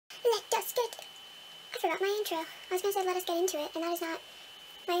Let us get... I forgot my intro. I was going to say let us get into it, and that is not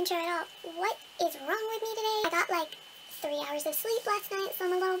my intro at all. What is wrong with me today? I got like 3 hours of sleep last night, so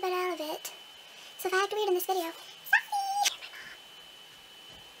I'm a little bit out of it. So if I have to read in this video, sorry!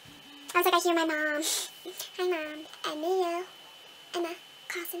 I was like, I hear my mom. Hi, Mom. And Neo. Emma.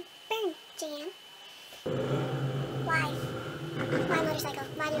 Carson. Burn. Jan. Why? Why motorcycle?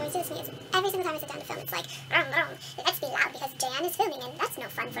 Why do you always do this to me? Every single time I sit down to film, it's like, let's be loud because Jan is filming and that's no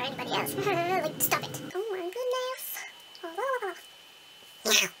fun for anybody else. Like, stop it. Oh my goodness.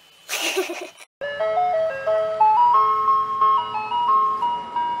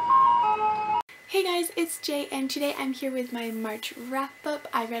 Hey guys, it's Jay and today I'm here with my March wrap-up.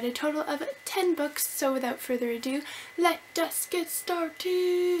 I read a total of 10 books, so without further ado, let us get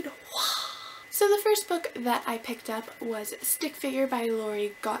started! So the first book that I picked up was Stick Figure by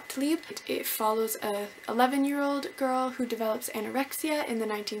Lori Gottlieb. It follows a 11-year-old girl who develops anorexia in the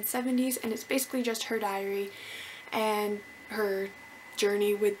 1970s, and it's basically just her diary and her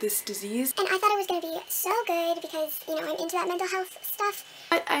journey with this disease. And I thought it was going to be so good because, you know, I'm into that mental health stuff.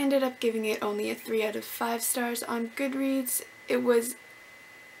 But I ended up giving it only a 3 out of 5 stars on Goodreads. It was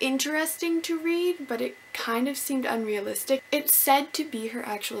interesting to read, but it kind of seemed unrealistic. It's said to be her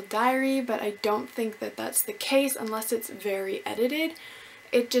actual diary, but I don't think that that's the case unless it's very edited.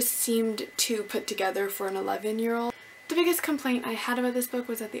 It just seemed too put together for an 11-year-old. The biggest complaint I had about this book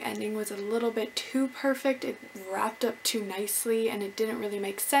was that the ending was a little bit too perfect. It wrapped up too nicely and it didn't really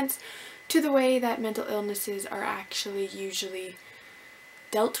make sense to the way that mental illnesses are actually usually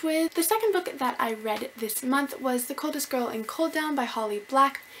dealt with. The second book that I read this month was The Coldest Girl in Colddown by Holly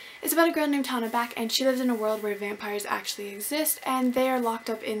Black. It's about a girl named Tana Back, and she lives in a world where vampires actually exist, and they are locked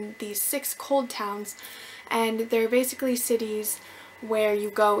up in these 6 cold towns, and they're basically cities where you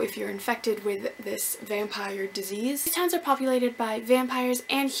go if you're infected with this vampire disease. These towns are populated by vampires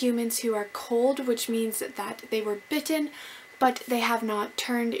and humans who are cold, which means that they were bitten, but they have not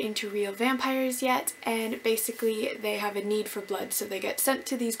turned into real vampires yet, and basically they have a need for blood, so they get sent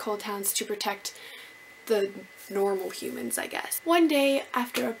to these cold towns to protect the normal humans, I guess. One day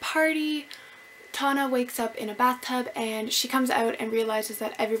after a party, Tana wakes up in a bathtub and she comes out and realizes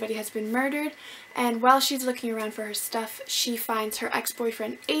that everybody has been murdered, and while she's looking around for her stuff, she finds her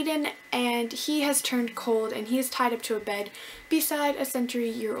ex-boyfriend Aiden, and he has turned cold and he is tied up to a bed beside a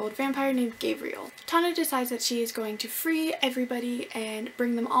century-year-old vampire named Gabriel. Tana decides that she is going to free everybody and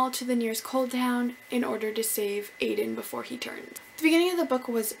bring them all to the nearest cold town in order to save Aiden before he turns. The beginning of the book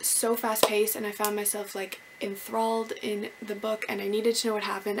was so fast-paced and I found myself like enthralled in the book and I needed to know what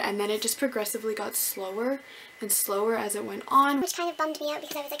happened, and then it just progressively got slower and slower as it went on. Which kind of bummed me out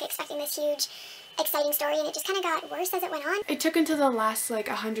because I was like expecting this huge exciting story and it just kind of got worse as it went on. It took until the last like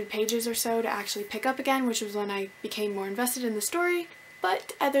 100 pages or so to actually pick up again, which was when I became more invested in the story.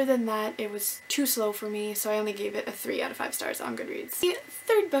 But other than that, it was too slow for me, so I only gave it a 3 out of 5 stars on Goodreads. The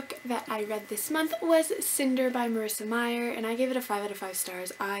third book that I read this month was Cinder by Marissa Meyer, and I gave it a 5 out of 5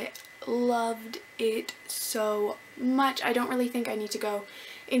 stars. I loved it so much. I don't really think I need to go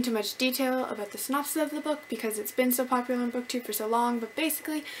into much detail about the synopsis of the book because it's been so popular on BookTube for so long, but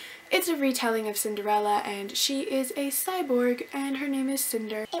basically it's a retelling of Cinderella, and she is a cyborg and her name is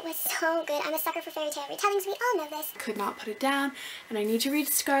Cinder. It was so good. I'm a sucker for fairy tale retellings, we all know this. Could not put it down, and I need to read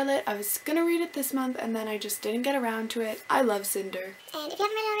Scarlet. I was gonna read it this month and then I just didn't get around to it. I love Cinder. And if you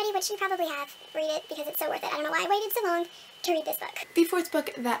haven't read it already, which you probably have, read it because it's so worth it. I don't know why I waited so long to read this book. The fourth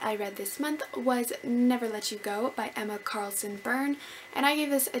book that I read this month was Never Let You Go by Emma Carlson Byrne, and I gave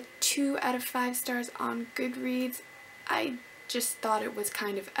this a 2 out of 5 stars on Goodreads. I just thought it was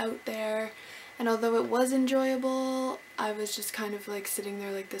kind of out there, and although it was enjoyable, I was just kind of like sitting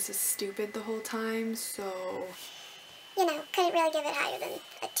there like this is stupid the whole time, so you know, couldn't really give it higher than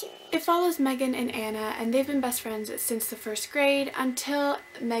a 2. It follows Megan and Anna, and they've been best friends since the 1st grade until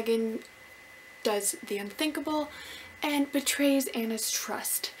Megan does the unthinkable and betrays Anna's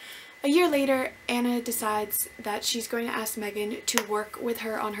trust. A year later, Anna decides that she's going to ask Megan to work with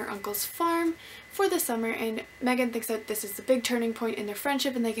her on her uncle's farm for the summer, and Megan thinks that this is the big turning point in their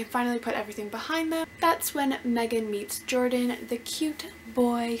friendship and they can finally put everything behind them. That's when Megan meets Jordan, the cute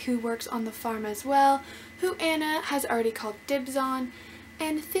boy who works on the farm as well, who Anna has already called dibs on,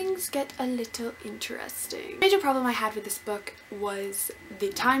 and things get a little interesting. The major problem I had with this book was the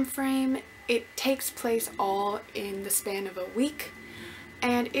time frame. It takes place all in the span of a week,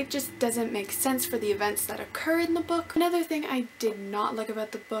 and it just doesn't make sense for the events that occur in the book. Another thing I did not like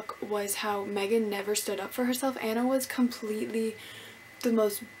about the book was how Megan never stood up for herself. Anna was completely the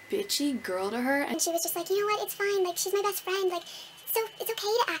most bitchy girl to her. And she was just like, you know what, it's fine, like, she's my best friend, like, so it's okay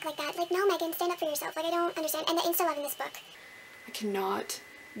to act like that. Like, no, Megan, stand up for yourself. Like, I don't understand. And the insta-love in this book. I cannot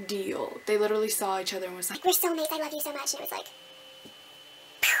deal. They literally saw each other and was like, we're soulmates, I love you so much, and it was like,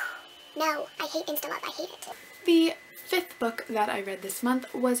 no, I hate insta-love, I hate it. The fifth book that I read this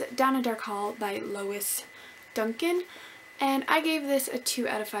month was Down a Dark Hall by Lois Duncan, and I gave this a 2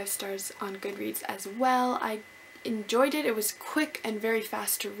 out of 5 stars on Goodreads as well. I enjoyed it. It was quick and very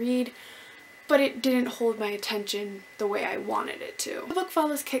fast to read, but it didn't hold my attention the way I wanted it to. The book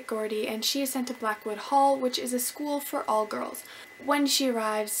follows Kit Gordy, and she is sent to Blackwood Hall, which is a school for all girls. When she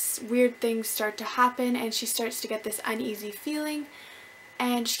arrives, weird things start to happen, and she starts to get this uneasy feeling,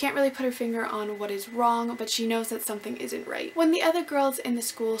 and she can't really put her finger on what is wrong, but she knows that something isn't right. When the other girls in the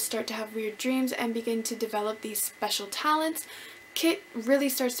school start to have weird dreams and begin to develop these special talents, Kit really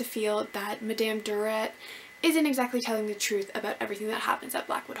starts to feel that Madame Durette isn't exactly telling the truth about everything that happens at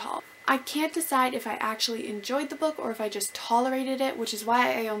Blackwood Hall. I can't decide if I actually enjoyed the book or if I just tolerated it, which is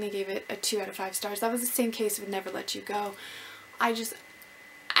why I only gave it a 2 out of 5 stars. That was the same case with Never Let You Go.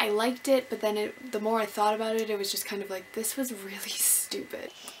 I liked it, but then the more I thought about it, it was just kind of like, this was really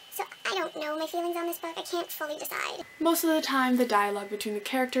stupid. So I don't know my feelings on this book. I can't fully decide. Most of the time, the dialogue between the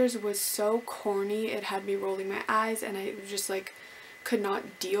characters was so corny, it had me rolling my eyes, and I just like could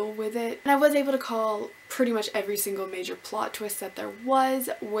not deal with it. And I was able to call pretty much every single major plot twist that there was,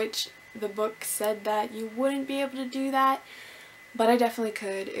 which the book said that you wouldn't be able to do that, but I definitely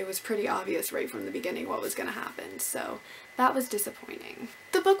could. It was pretty obvious right from the beginning what was going to happen, so that was disappointing.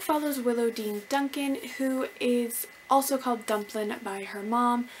 The book follows Willow Dean Duncan, who is also called Dumplin by her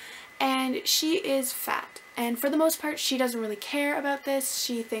mom, and she is fat. And for the most part, she doesn't really care about this.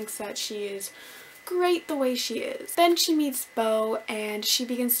 She thinks that she is great the way she is. Then she meets Beau, and she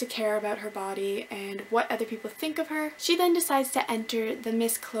begins to care about her body and what other people think of her. She then decides to enter the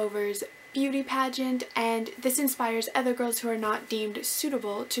Miss Clover's beauty pageant, and this inspires other girls who are not deemed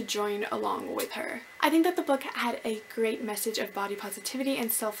suitable to join along with her. I think that the book had a great message of body positivity and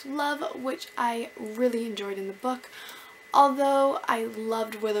self-love, which I really enjoyed in the book. Although I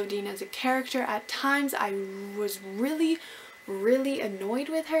loved Willow Dean as a character, at times I was really annoyed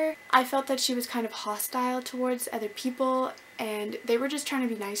with her. I felt that she was kind of hostile towards other people, and they were just trying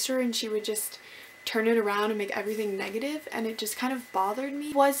to be nice to her, and she would just turn it around and make everything negative, and it just kind of bothered me.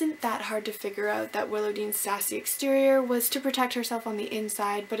 It wasn't that hard to figure out that Willow Dean's sassy exterior was to protect herself on the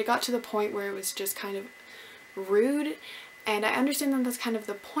inside, but it got to the point where it was just kind of rude, and I understand that that's kind of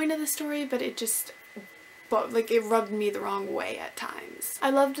the point of the story, but it just it rubbed me the wrong way at times. I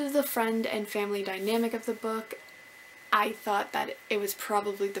loved the friend and family dynamic of the book. I thought that it was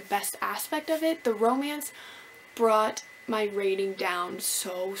probably the best aspect of it. The romance brought my rating down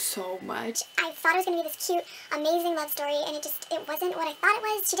so much. I thought it was going to be this cute, amazing love story, and it wasn't what I thought it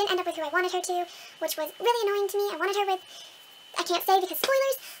was. She didn't end up with who I wanted her to, which was really annoying to me. I wanted her with, I can't say because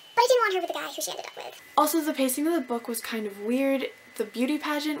spoilers, but I didn't want her with the guy who she ended up with. Also, the pacing of the book was kind of weird. The beauty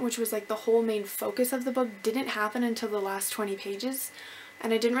pageant, which was like the whole main focus of the book, didn't happen until the last 20 pages,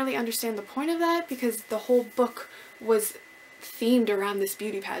 and I didn't really understand the point of that because the whole book was themed around this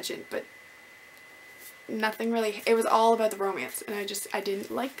beauty pageant, but nothing really, it was all about the romance, and I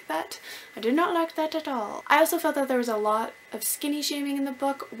didn't like that. I did not like that at all. I also felt that there was a lot of skinny shaming in the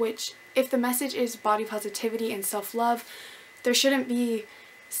book, which, if the message is body positivity and self-love, there shouldn't be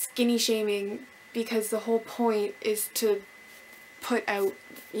skinny shaming, because the whole point is to put out,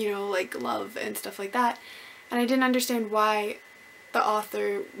 you know, like love and stuff like that. And I didn't understand why the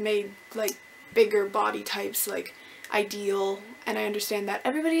author made like bigger body types like ideal, and I understand that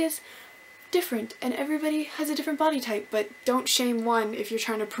everybody is different and everybody has a different body type, but don't shame one if you're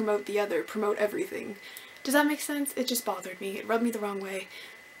trying to promote the other. Promote everything. Does that make sense? It just bothered me. It rubbed me the wrong way,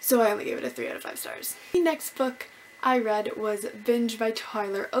 so I only gave it a 3 out of 5 stars. The next book I read was Binge by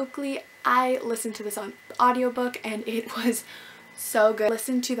Tyler Oakley. I listened to this on audiobook, and it was so good.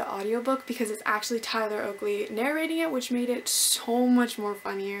 Listen to the audiobook because it's actually Tyler Oakley narrating it, which made it so much more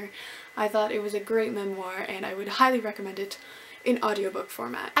funnier. I thought it was a great memoir, and I would highly recommend it in audiobook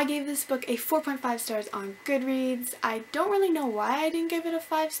format. I gave this book a 4.5 stars on Goodreads. I don't really know why I didn't give it a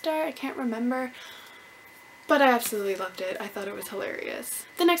 5-star. I can't remember, but I absolutely loved it. I thought it was hilarious.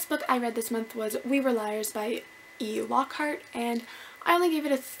 The next book I read this month was We Were Liars by E. Lockhart, and I only gave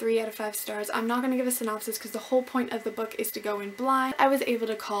it a 3 out of 5 stars. I'm not going to give a synopsis because the whole point of the book is to go in blind. I was able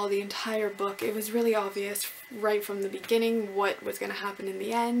to call the entire book. It was really obvious right from the beginning what was going to happen in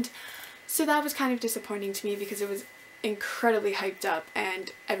the end. So that was kind of disappointing to me because it was incredibly hyped up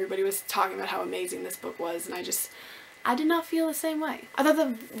and everybody was talking about how amazing this book was, and I did not feel the same way. I thought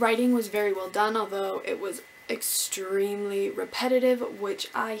the writing was very well done, although it was extremely repetitive, which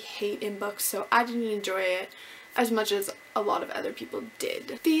I hate in books, so I didn't enjoy it as much as a lot of other people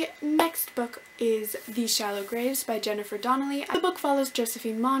did. The next book is The Shallow Graves by Jennifer Donnelly. The book follows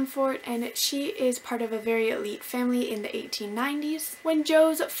Josephine Montfort, and she is part of a very elite family in the 1890s. When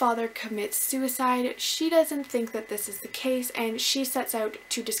Jo's father commits suicide, she doesn't think that this is the case, and she sets out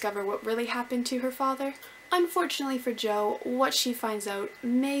to discover what really happened to her father. Unfortunately for Jo, what she finds out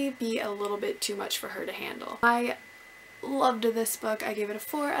may be a little bit too much for her to handle. I loved this book. I gave it a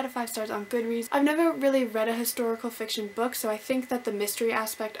 4 out of 5 stars on Goodreads. I've never really read a historical fiction book, so I think that the mystery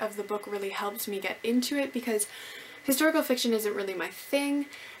aspect of the book really helped me get into it, because historical fiction isn't really my thing,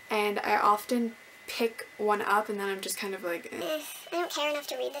 and I often pick one up and then I'm just kind of like, I don't care enough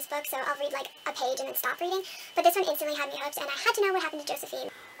to read this book, so I'll read like a page and then stop reading. But this one instantly had me hooked, and I had to know what happened to Josephine.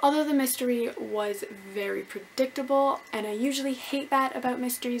 Although the mystery was very predictable, and I usually hate that about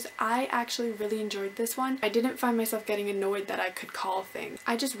mysteries, I actually really enjoyed this one. I didn't find myself getting annoyed that I could call things.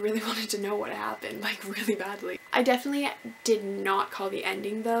 I just really wanted to know what happened, like really badly. I definitely did not call the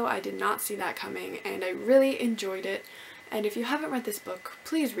ending though. I did not see that coming, and I really enjoyed it. And if you haven't read this book,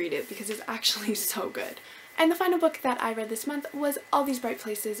 please read it because it's actually so good. And the final book that I read this month was All These Bright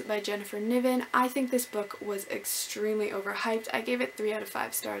Places by Jennifer Niven. I think this book was extremely overhyped. I gave it 3 out of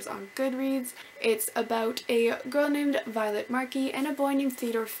 5 stars on Goodreads. It's about a girl named Violet Markey and a boy named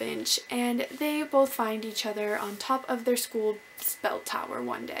Theodore Finch, and they both find each other on top of their school bell tower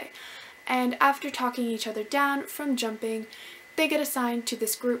one day. And after talking each other down from jumping, they get assigned to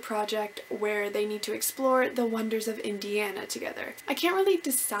this group project where they need to explore the wonders of Indiana together. I can't really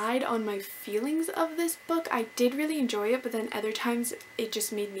decide on my feelings of this book. I did really enjoy it, but then other times it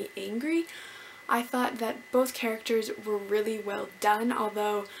just made me angry. I thought that both characters were really well done,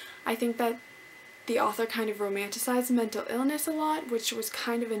 although I think that the author kind of romanticized mental illness a lot, which was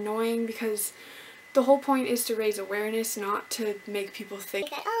kind of annoying because the whole point is to raise awareness, not to make people think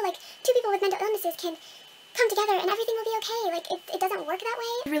that, oh, like, 2 people with mental illnesses can come together and everything will be okay. Like, it doesn't work that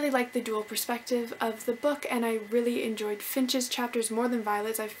way. I really liked the dual perspective of the book, and I really enjoyed Finch's chapters more than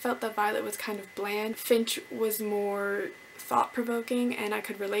Violet's. I felt that Violet was kind of bland. Finch was more thought-provoking, and I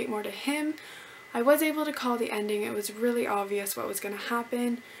could relate more to him. I was able to call the ending. It was really obvious what was going to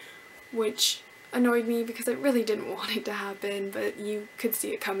happen, which annoyed me because I really didn't want it to happen, but you could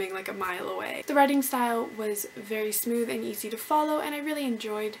see it coming like a mile away. The writing style was very smooth and easy to follow, and I really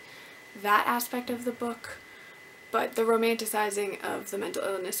enjoyed that aspect of the book, but the romanticizing of the mental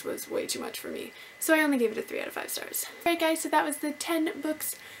illness was way too much for me, so I only gave it a 3 out of 5 stars. Alright guys, so that was the 10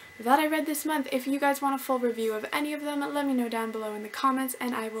 books that I read this month. If you guys want a full review of any of them, let me know down below in the comments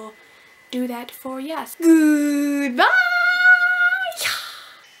and I will do that for you. Goodbye!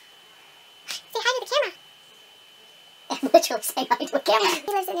 Say hi to the camera. Literally saying hi to a camera.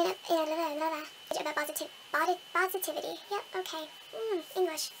 He lives in about positivity. Yep, okay.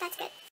 English, that's good.